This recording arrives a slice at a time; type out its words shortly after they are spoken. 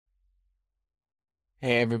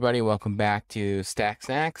Hey everybody, welcome back to Stack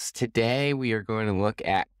Snacks. Today we are going to look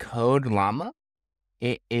at Code Llama.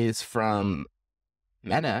 It is from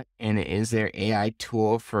Meta and it is their AI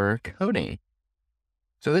tool for coding.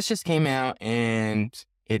 So this just came out and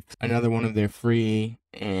it's another one of their free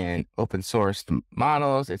and open source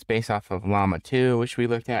models. It's based off of Llama 2, which we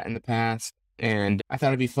looked at in the past. And I thought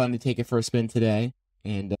it'd be fun to take it for a spin today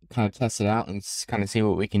and kind of test it out and kind of see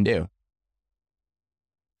what we can do.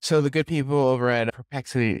 So the good people over at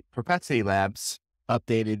Perplexity Labs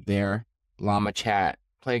updated their Llama Chat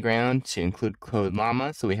playground to include Code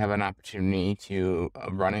Llama, so we have an opportunity to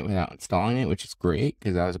run it without installing it, which is great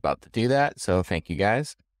because I was about to do that. So thank you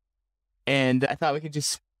guys. And I thought we could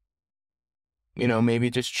just, maybe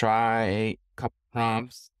just try a couple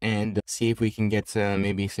prompts and see if we can get some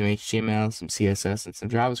HTML, some CSS, and some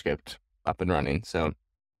JavaScript up and running. So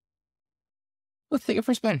let's take it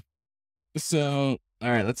for a spin. So, all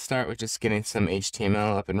right, let's start with just getting some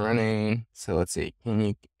HTML up and running. So let's see, can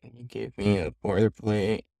you give me a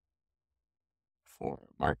boilerplate for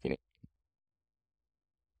marketing?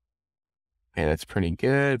 Okay, that's pretty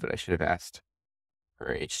good, but I should have asked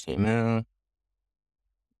for HTML.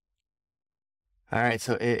 All right,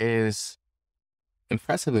 so it is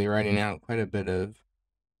impressively writing out quite a bit of,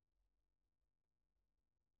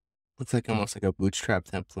 looks like almost like a Bootstrap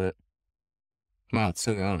template. Wow, it's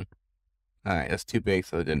still going. All right, that's too big,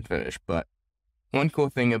 so it didn't finish. But one cool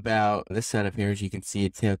thing about this setup here is you can see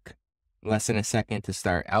it took less than a second to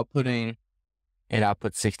start outputting. It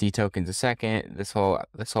outputs 60 tokens a second. This whole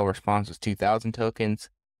response was 2,000 tokens,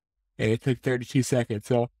 and it took 32 seconds.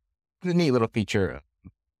 So it's a neat little feature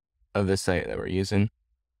of this site that we're using.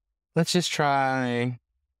 Let's just try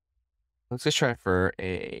for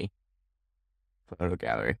a photo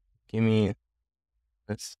gallery. Can you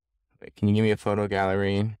give me a photo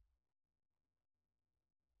gallery?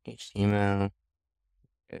 HTML,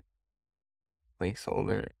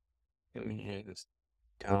 placeholder, images,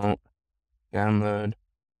 don't download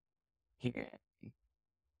here. All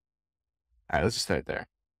right, let's just start there.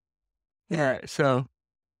 All right, so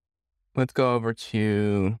let's go over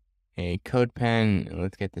to a CodePen and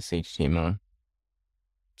let's get this HTML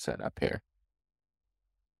set up here.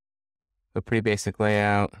 A pretty basic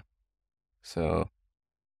layout. So, all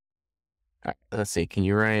right, let's see. Can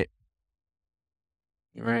you write?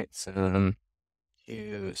 Some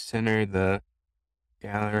to center the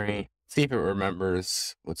gallery. See if it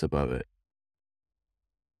remembers what's above it.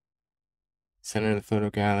 Center the photo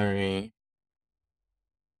gallery.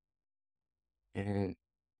 And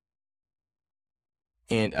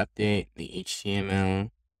update the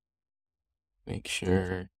HTML. Make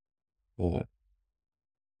sure. Oh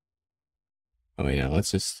yeah,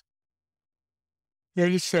 let's just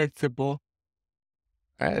start simple.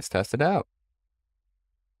 All right, let's test it out.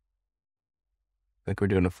 Like we're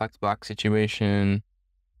doing a flex block situation.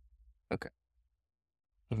 Okay.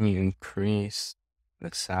 Can you increase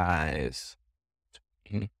the size?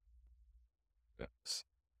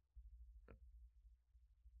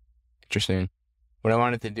 Interesting. What I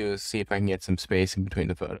wanted to do is see if I can get some space in between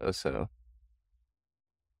the photos. So,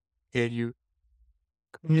 can you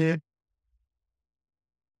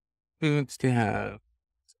to have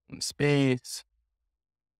some space?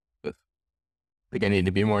 Like I need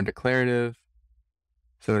to be more declarative.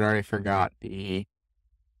 So it already forgot the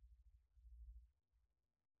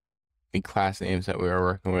class names that we were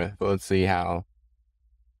working with. But let's see how.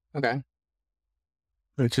 Okay.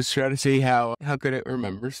 Let's just try to see how good it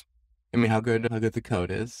remembers. I mean, how good the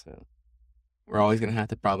code is. So we're always gonna have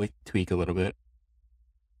to probably tweak a little bit.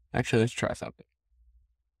 Actually, let's try something.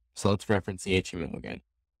 So let's reference the HTML again.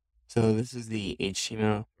 So this is the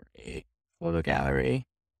HTML for a photo gallery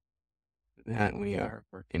that we are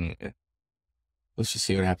working with. Let's just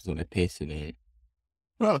see what happens when I paste it in.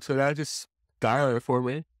 Oh, so that just dial it for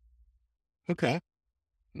me. Okay.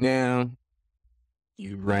 Now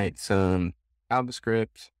you write some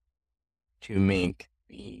JavaScript to make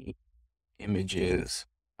the images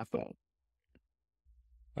pop. All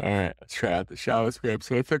right, let's try out the JavaScript.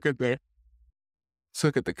 So let's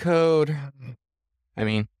look at the code. I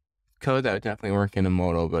mean, code that would definitely work in a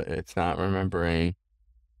modal, but it's not remembering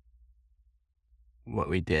what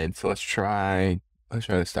we did. So let's try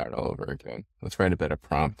to start all over again. Let's write a bit of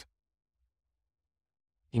prompt.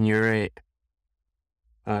 Can you write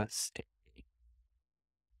a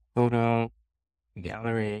photo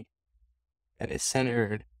gallery that is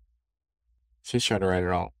centered? Let's just try to write it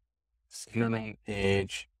all. Centering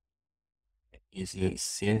page using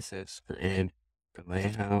CSS grid for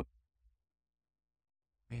layout.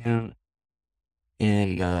 And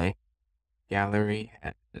gallery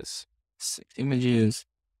has 6 images.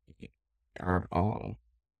 are all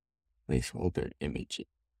placeholder images.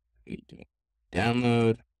 We do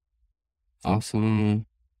download. Also,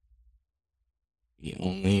 we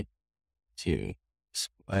only to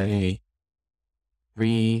display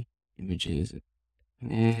 3 images.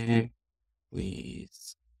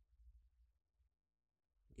 Please.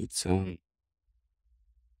 It's some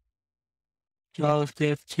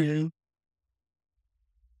JavaScript to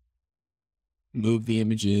move the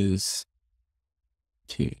images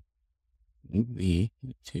to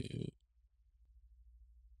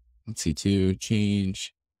to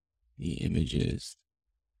change the images,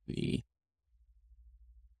 the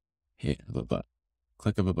hit of a button,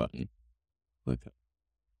 click of a button, click up.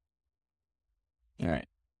 All right.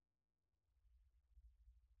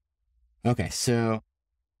 Okay, so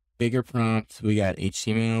bigger prompt. We got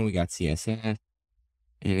HTML, we got CSS,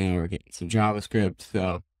 and now we're getting some JavaScript.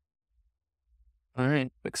 So, all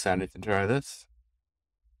right, excited to try this.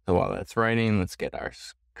 So while that's writing, let's get our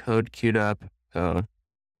code queued up. So,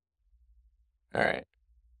 all right.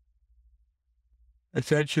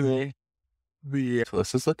 Essentially, so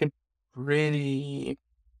this is looking pretty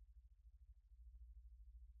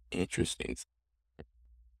interesting.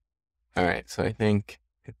 All right, so I think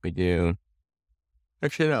if we do,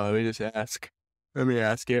 actually no, let me just ask. Let me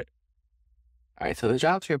ask it. All right, so the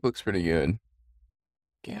JavaScript looks pretty good.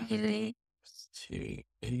 Gallery.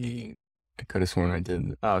 I could have sworn I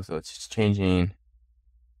did. Oh, so it's just changing.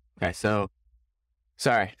 Okay, so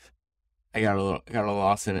sorry, I got a little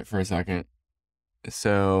lost in it for a second.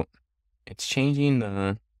 So it's changing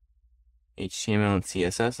the HTML and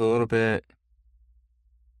CSS a little bit,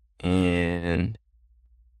 and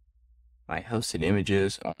my hosted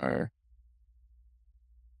images are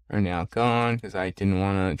now gone because I didn't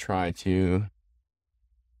want to try to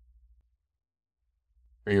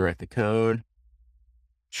rewrite the code.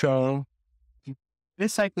 So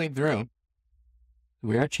it's cycling through.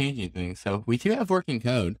 We are changing things. So we do have working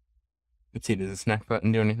code. Let's see, does this next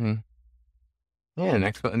button do anything? Yeah, the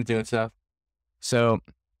next button's doing stuff. So,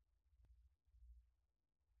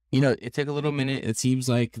 it took a little minute. It seems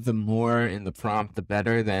like the more in the prompt, the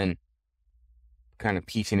better than kind of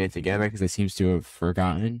piecing it together because it seems to have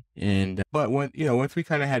forgotten. And but once we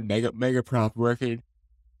kind of had mega prompt working,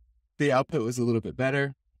 the output was a little bit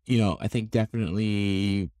better. I think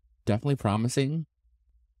definitely promising.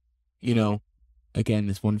 Again,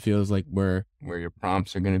 this one feels like where your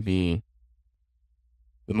prompts are going to be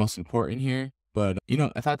the most important here. But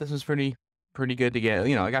I thought this was pretty good to get.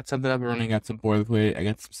 I got something up and running. I got some boilerplate. I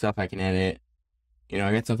got some stuff I can edit. I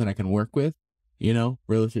got something I can work with.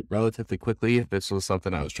 Relatively quickly if this was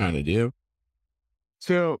something I was trying to do.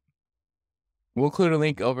 So we'll include a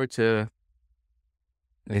link over to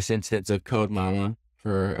this instance of Code Llama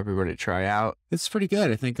for everybody to try out. It's pretty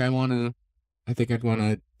good. I think I'd want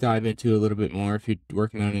to dive into a little bit more if you're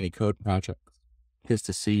working on any code projects, just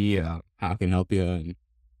to see how I can help you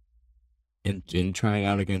and try it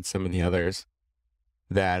out against some of the others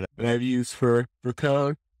that I've used for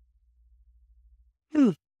code.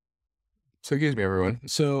 So excuse me, everyone.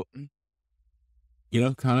 So,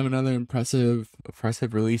 kind of another impressive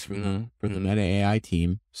release from the Meta AI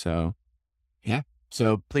team. So, yeah.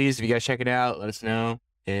 So please, if you guys check it out, let us know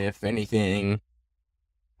if anything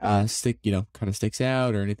kind of sticks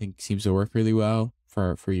out or anything seems to work really well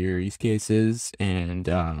for your use cases. And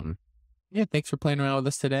yeah, thanks for playing around with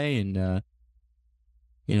us today and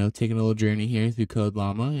taking a little journey here through Code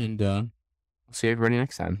Llama. And I'll see everybody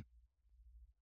next time.